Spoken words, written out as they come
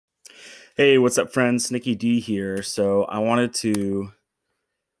Hey, what's up, friends? Nikki D here. So I wanted to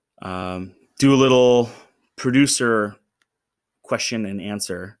do a little producer question and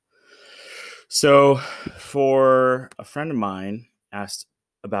answer. So, for a friend of mine asked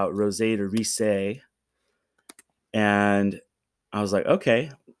about Rosé de Riceys, and I was like,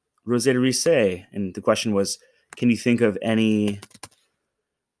 okay, Rosé de Riceys. And the question was, can you think of any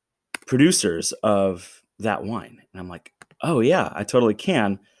producers of that wine? And I'm like, oh, yeah, I totally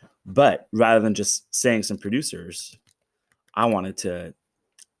can. But rather than just saying some producers, I wanted to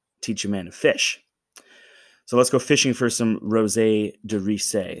teach a man to fish. So let's go fishing for some Rosé de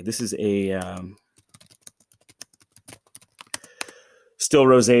Riceys. This is a still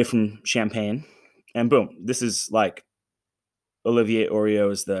rosé from Champagne. And boom, this is like Olivier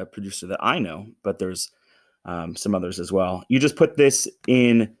Oriot is the producer that I know, but there's some others as well. You just put this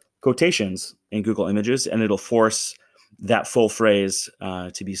in quotations in Google Images, and it'll force that full phrase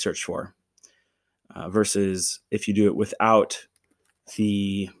to be searched for. Versus if you do it without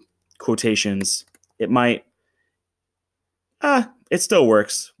the quotations, it might it still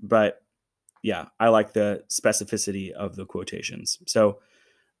works, but yeah, I like the specificity of the quotations. So,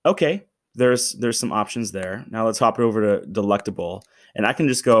 okay, there's some options there. Now let's hop over to delectable, and I can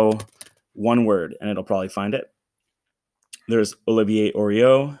just go one word, and it'll probably find it. There's Olivier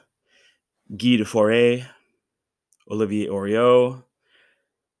Oriot, Guy de Forêt, Olivier Oriot,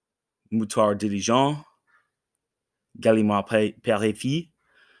 Moutard Diligent, Gallimard Péréfi.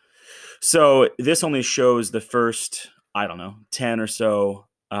 So this only shows the first, I don't know, 10 or so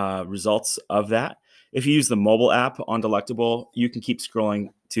results of that. If you use the mobile app on Delectable, you can keep scrolling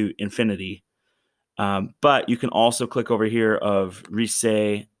to infinity. But you can also click over here of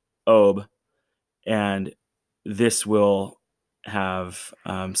Riceys Aube, and this will have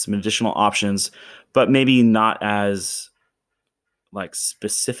some additional options, but maybe not as like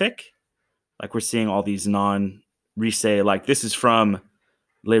specific. Like we're seeing all these non-Riceys, like this is from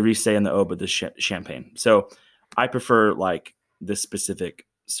Les Riceys and the Aube of the Champagne. So I prefer like this specific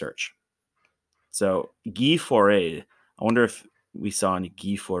search. So Guy Forêt. I wonder if we saw any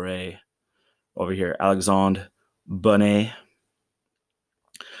Guy Forêt over here. Alexandre Bonnet.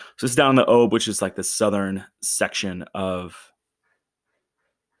 So it's down the Aube, which is like the southern section of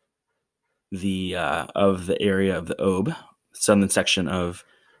the area of the Aube, southern section of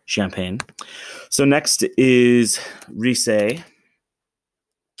Champagne. So next is Riceys.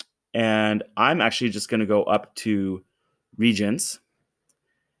 And I'm actually just going to go up to regions.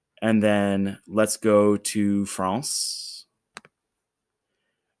 And then let's go to France.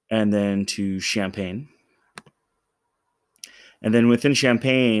 And then to Champagne. And then within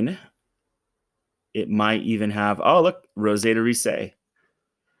Champagne, it might even have, oh, look, Rosé de Riceys.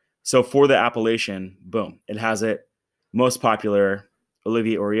 So for the appellation, boom, it has it. Most popular,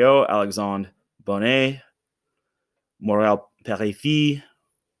 Olivier Oriot, Alexandre Bonnet, Morel Péréfi.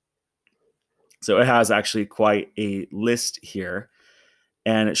 So it has actually quite a list here.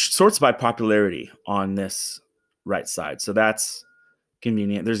 And it sorts by popularity on this right side. So that's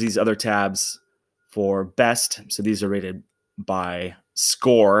convenient. There's these other tabs for best. So these are rated by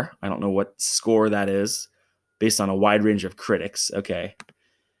score. I don't know what score that is, based on a wide range of critics. Okay.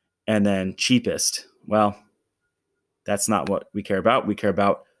 And then cheapest. Well, that's not what we care about. We care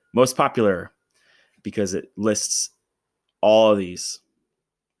about most popular because it lists all of these.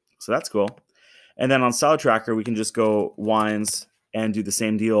 So that's cool. And then on Salad Tracker, we can just go wines and do the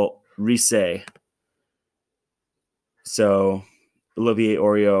same deal, Riceys. So Olivier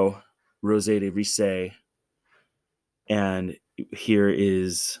Oriot, Rosé de Riceys. And here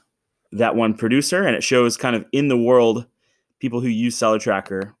is that one producer, and it shows kind of in the world, people who use Cellar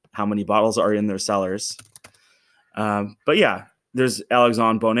Tracker, how many bottles are in their cellars. But yeah, there's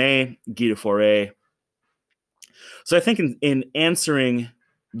Alexandre Bonnet, Guy de Forêt. So I think in answering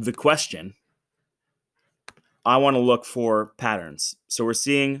the question, I want to look for patterns. So we're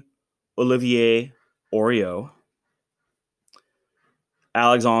seeing Olivier Oriot,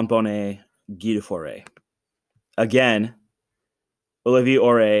 Alexandre Bonnet, Guy de Forêt. Again, Olivier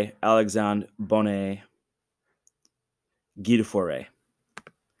Oriot, Alexandre Bonnet, Guy de Forêt.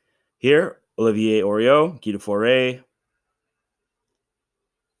 Here, Olivier Oriot, Guy de Forêt.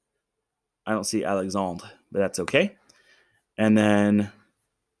 I don't see Alexandre, but that's okay. And then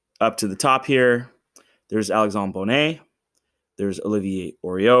up to the top here, there's Alexandre Bonnet. There's Olivier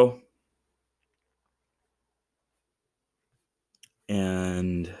Oriot.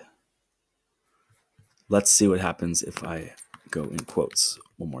 And let's see what happens if I go in quotes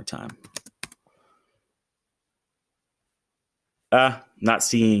one more time. Not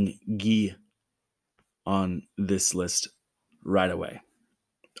seeing Guy on this list right away.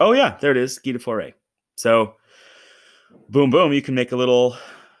 Oh yeah, there it is, Guy de Forêt. So boom, boom, you can make a little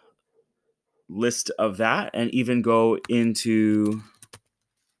list of that and even go into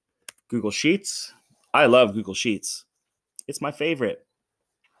Google Sheets. I love Google Sheets. It's my favorite.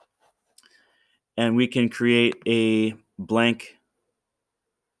 And we can create a blank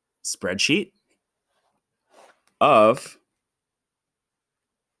spreadsheet of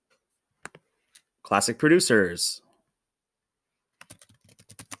classic producers.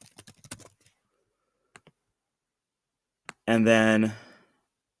 And then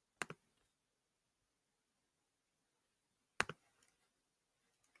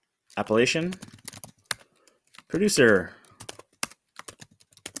appellation, producer,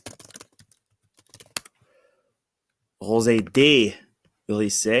 Rosé de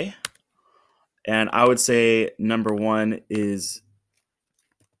Riceys. And I would say number one is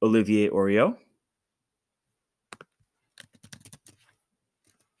Olivier Oriot.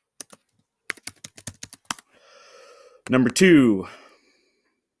 Number two,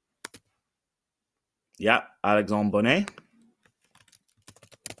 yeah, Alexandre Bonnet.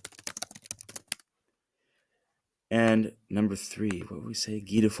 And number three, what would we say?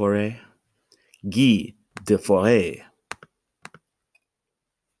 Guy de Forêt. Guy de Forêt.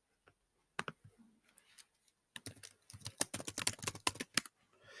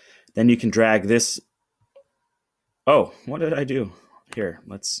 Then you can drag this. Oh, what did I do? Here,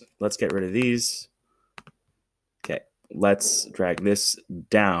 let's get rid of these. Okay, let's drag this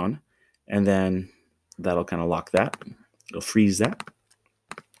down, and then that'll kind of lock that. It'll freeze that.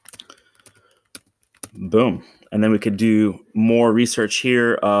 Boom. And then we could do more research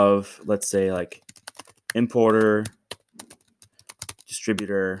here of, let's say, like importer,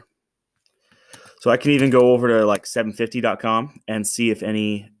 distributor. So I can even go over to like 750.com and see if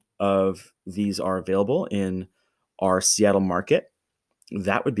any of these are available in our Seattle market.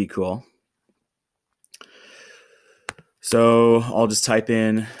 That would be cool. So I'll just type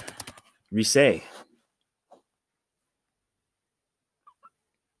in Rosé.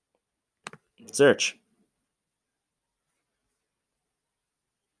 Search.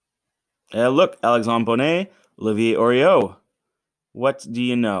 Look, Alexandre Bonnet, Olivier Oriot. What do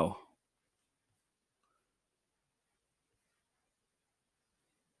you know?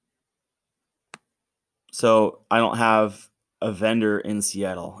 So I don't have a vendor in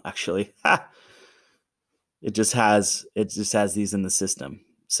Seattle, actually. It just has these in the system.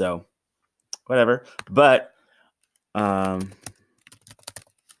 So whatever. But I'll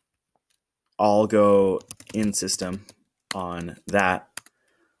go in system on that.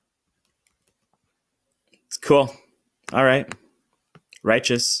 It's cool. All right.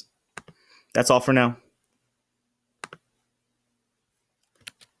 Righteous. That's all for now.